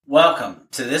Welcome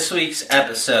to this week's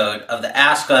episode of the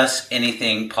Ask Us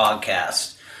Anything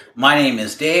podcast. My name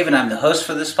is Dave and I'm the host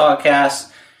for this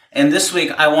podcast. And this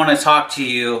week I want to talk to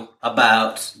you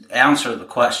about, answer the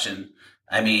question.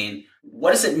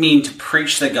 What does it mean to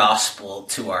preach the gospel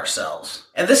to ourselves?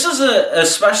 And this is an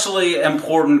especially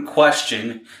important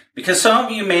question because some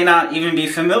of you may not even be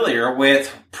familiar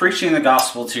with preaching the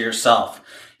gospel to yourself.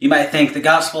 You might think the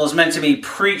gospel is meant to be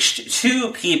preached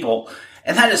to people,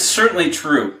 and that is certainly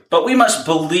true. But we must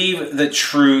believe the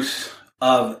truth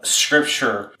of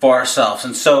Scripture for ourselves.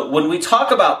 And so when we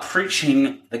talk about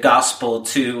preaching the gospel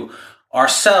to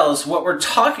ourselves, what we're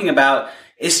talking about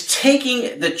is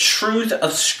taking the truth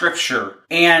of Scripture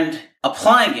and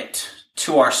applying it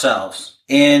to ourselves.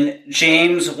 In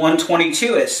James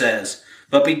 1:22 it says,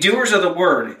 "But be doers of the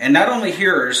word, and not only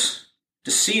hearers,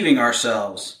 deceiving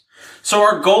ourselves." So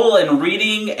our goal in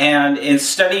reading and in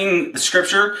studying the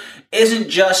Scripture isn't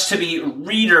just to be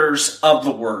readers of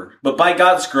the Word, but by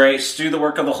God's grace, through the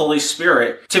work of the Holy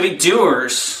Spirit, to be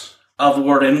doers of the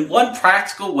Word. And one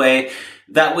practical way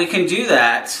that we can do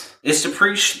that is to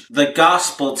preach the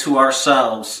gospel to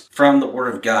ourselves from the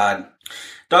Word of God.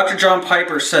 Dr. John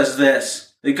Piper says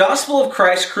this: "The gospel of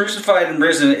Christ crucified and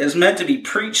risen is meant to be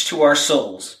preached to our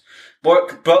souls,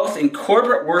 both in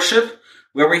corporate worship,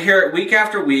 where we hear it week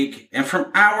after week, and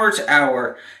from hour to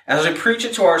hour, as we preach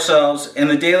it to ourselves in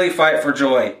the daily fight for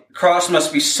joy. The cross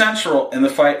must be central in the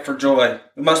fight for joy.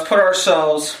 We must put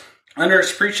ourselves under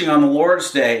its preaching on the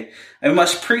Lord's Day, and we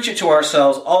must preach it to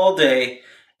ourselves all day,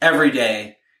 every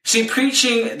day." See,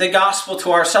 preaching the gospel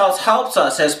to ourselves helps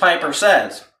us, as Piper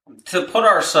says, to put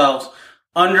ourselves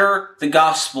under the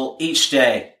gospel each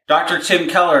day. Dr. Tim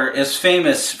Keller is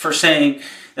famous for saying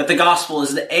that the gospel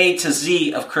is the A to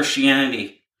Z of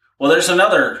Christianity. Well, there's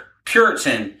another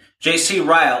Puritan, J.C.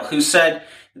 Ryle, who said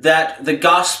that the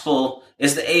gospel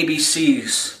is the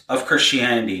ABCs of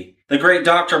Christianity. The great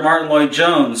Dr. Martin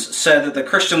Lloyd-Jones said that the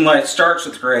Christian life starts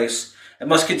with grace, it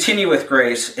must continue with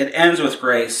grace, it ends with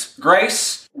grace.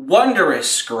 Grace,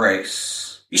 wondrous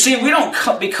grace. You see, we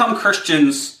don't become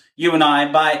Christians, you and I,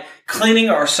 by cleaning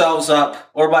ourselves up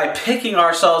or by picking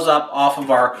ourselves up off of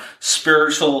our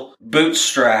spiritual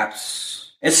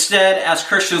bootstraps. Instead, as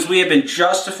Christians, we have been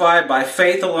justified by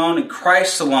faith alone in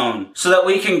Christ alone so that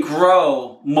we can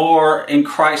grow more in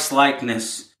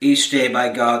Christ-likeness each day by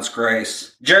God's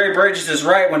grace. Jerry Bridges is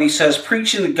right when he says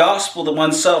preaching the gospel to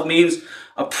oneself means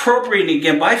appropriating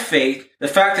again by faith the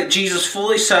fact that Jesus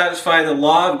fully satisfied the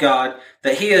law of God,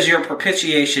 that he is your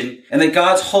propitiation, and that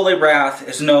God's holy wrath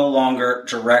is no longer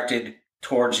directed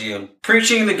towards you.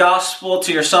 Preaching the gospel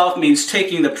to yourself means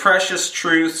taking the precious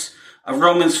truths of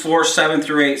Romans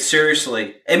 4:7-8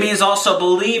 seriously. It means also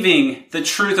believing the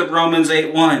truth of Romans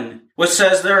 8:1, which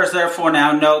says there is therefore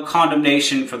now no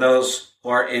condemnation for those who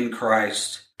are in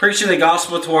Christ. Preaching the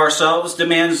gospel to ourselves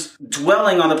demands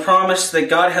dwelling on the promise that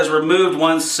God has removed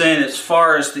one's sin as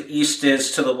far as the east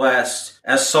is to the west,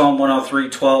 as Psalm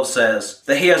 103:12 says,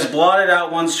 that he has blotted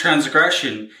out one's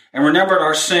transgression and remembered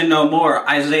our sin no more,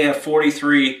 Isaiah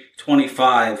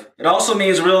 43:25. It also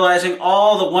means realizing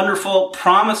all the wonderful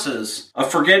promises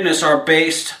of forgiveness are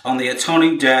based on the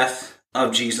atoning death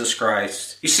of Jesus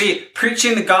Christ. You see,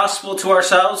 preaching the gospel to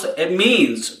ourselves, it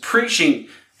means preaching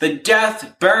the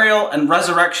death, burial, and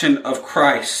resurrection of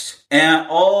Christ, and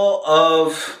all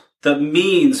of the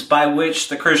means by which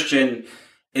the Christian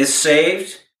is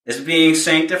saved, is being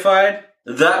sanctified.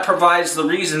 That provides the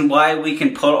reason why we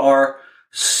can put our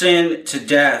sin to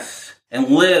death and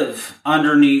live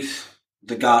underneath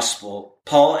the gospel.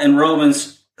 Paul in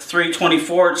Romans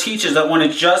 3:24 teaches that one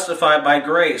is justified by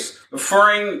grace,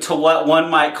 referring to what one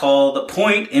might call the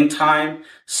point in time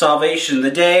salvation, the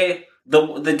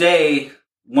day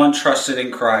one trusted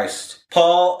in Christ.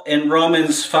 Paul in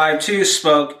Romans 5:2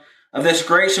 spoke of this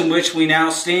grace in which we now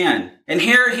stand. And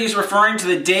here he's referring to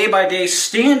the day-by-day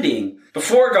standing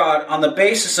before God on the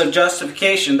basis of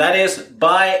justification, that is,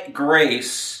 by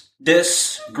grace.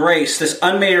 This grace, this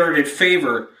unmerited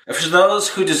favor, for those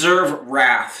who deserve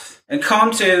wrath and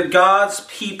come to God's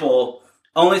people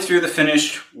only through the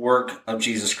finished work of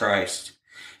Jesus Christ.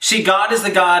 See, God is the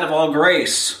God of all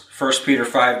grace, 1 Peter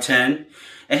 5:10.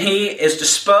 And he is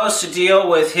disposed to deal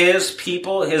with his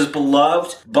people, his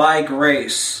beloved, by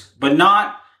grace, but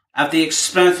not at the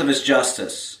expense of his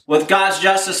justice. With God's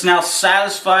justice now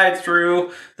satisfied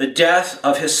through the death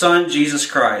of his Son, Jesus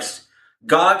Christ,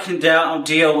 God can now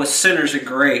deal with sinners in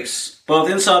grace, both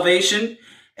in salvation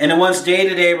and in one's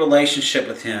day-to-day relationship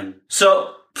with him.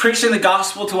 So, Preaching the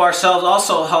gospel to ourselves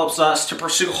also helps us to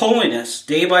pursue holiness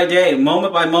day by day,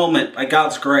 moment by moment, by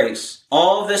God's grace.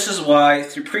 All of this is why,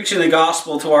 through preaching the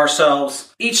gospel to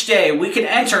ourselves each day, we can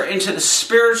enter into the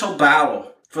spiritual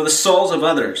battle for the souls of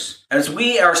others, as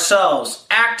we ourselves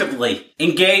actively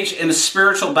engage in a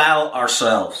spiritual battle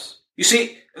ourselves. You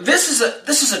see, this is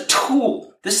a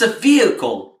tool. This is a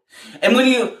vehicle. And when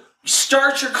you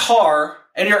start your car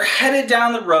and you're headed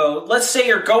down the road, let's say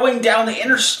you're going down the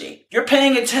interstate, you're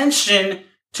paying attention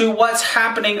to what's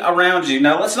happening around you.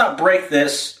 Now, let's not break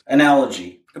this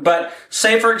analogy. But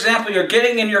say, for example, you're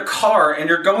getting in your car and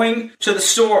you're going to the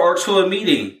store or to a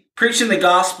meeting. Preaching the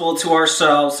gospel to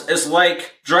ourselves is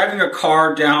like driving a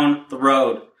car down the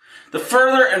road. The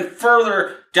further and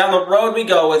further down the road we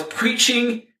go with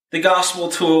preaching the gospel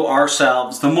to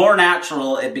ourselves, the more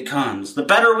natural it becomes. The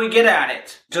better we get at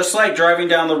it. Just like driving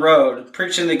down the road,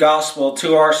 preaching the gospel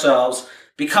to ourselves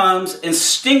becomes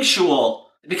instinctual.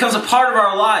 It becomes a part of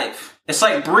our life. It's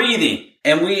like breathing.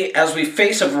 And as we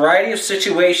face a variety of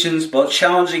situations, both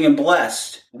challenging and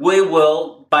blessed, we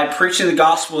will, by preaching the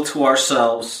gospel to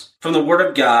ourselves from the Word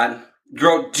of God,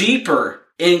 grow deeper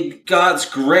in God's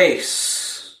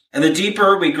grace. And the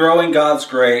deeper we grow in God's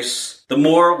grace, the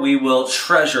more we will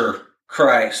treasure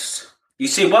Christ. You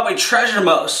see, what we treasure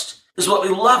most is what we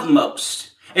love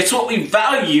most. It's what we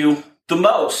value the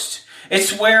most.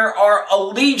 It's where our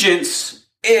allegiance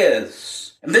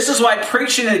is. And this is why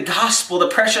preaching the gospel, the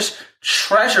precious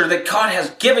treasure that God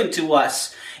has given to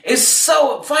us, is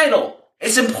so vital.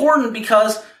 It's important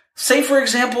because, say for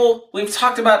example, we've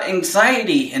talked about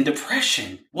anxiety and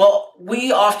depression. Well,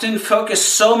 we often focus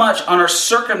so much on our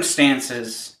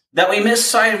circumstances that we miss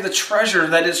sight of the treasure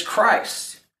that is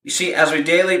Christ. You see, as we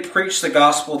daily preach the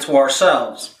gospel to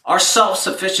ourselves, our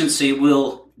self-sufficiency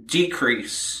will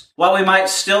decrease. While we might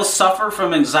still suffer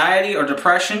from anxiety or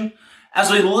depression, as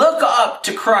we look up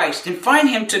to Christ and find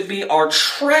Him to be our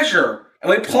treasure, and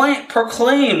we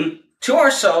proclaim to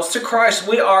ourselves, to Christ,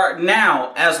 we are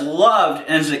now as loved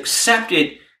and as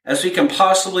accepted as we can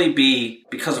possibly be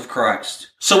because of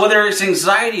Christ. So whether it's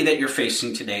anxiety that you're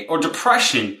facing today, or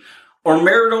depression, or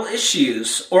marital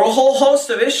issues, or a whole host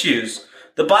of issues,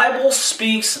 the Bible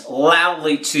speaks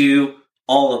loudly to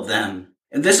all of them.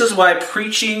 And this is why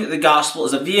preaching the gospel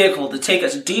is a vehicle to take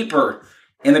us deeper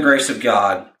in the grace of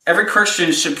God. Every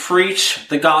Christian should preach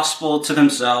the gospel to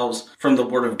themselves from the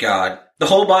Word of God. The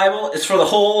whole Bible is for the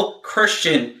whole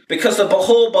Christian because the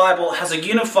whole Bible has a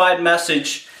unified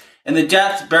message in the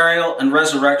death, burial, and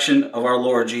resurrection of our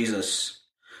Lord Jesus.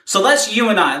 So let's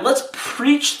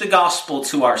preach the gospel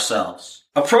to ourselves,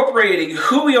 appropriating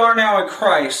who we are now in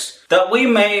Christ, that we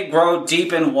may grow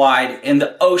deep and wide in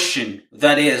the ocean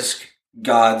that is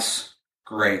God's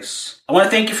grace. I want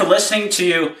to thank you for listening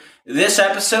to this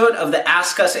episode of the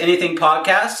Ask Us Anything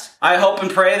podcast. I hope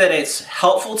and pray that it's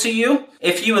helpful to you.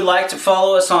 If you would like to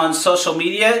follow us on social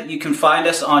media, you can find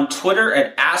us on Twitter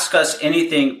at Ask Us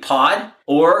Anything Pod,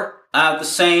 or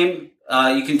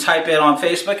you can type it on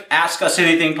Facebook, Ask Us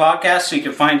Anything Podcast, so you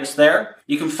can find us there.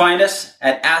 You can find us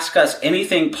at Ask Us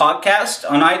Anything Podcast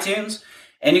on iTunes,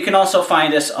 and you can also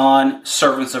find us on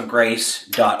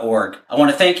servantsofgrace.org. I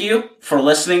want to thank you for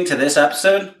listening to this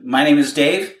episode. My name is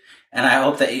Dave, and I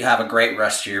hope that you have a great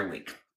rest of your week.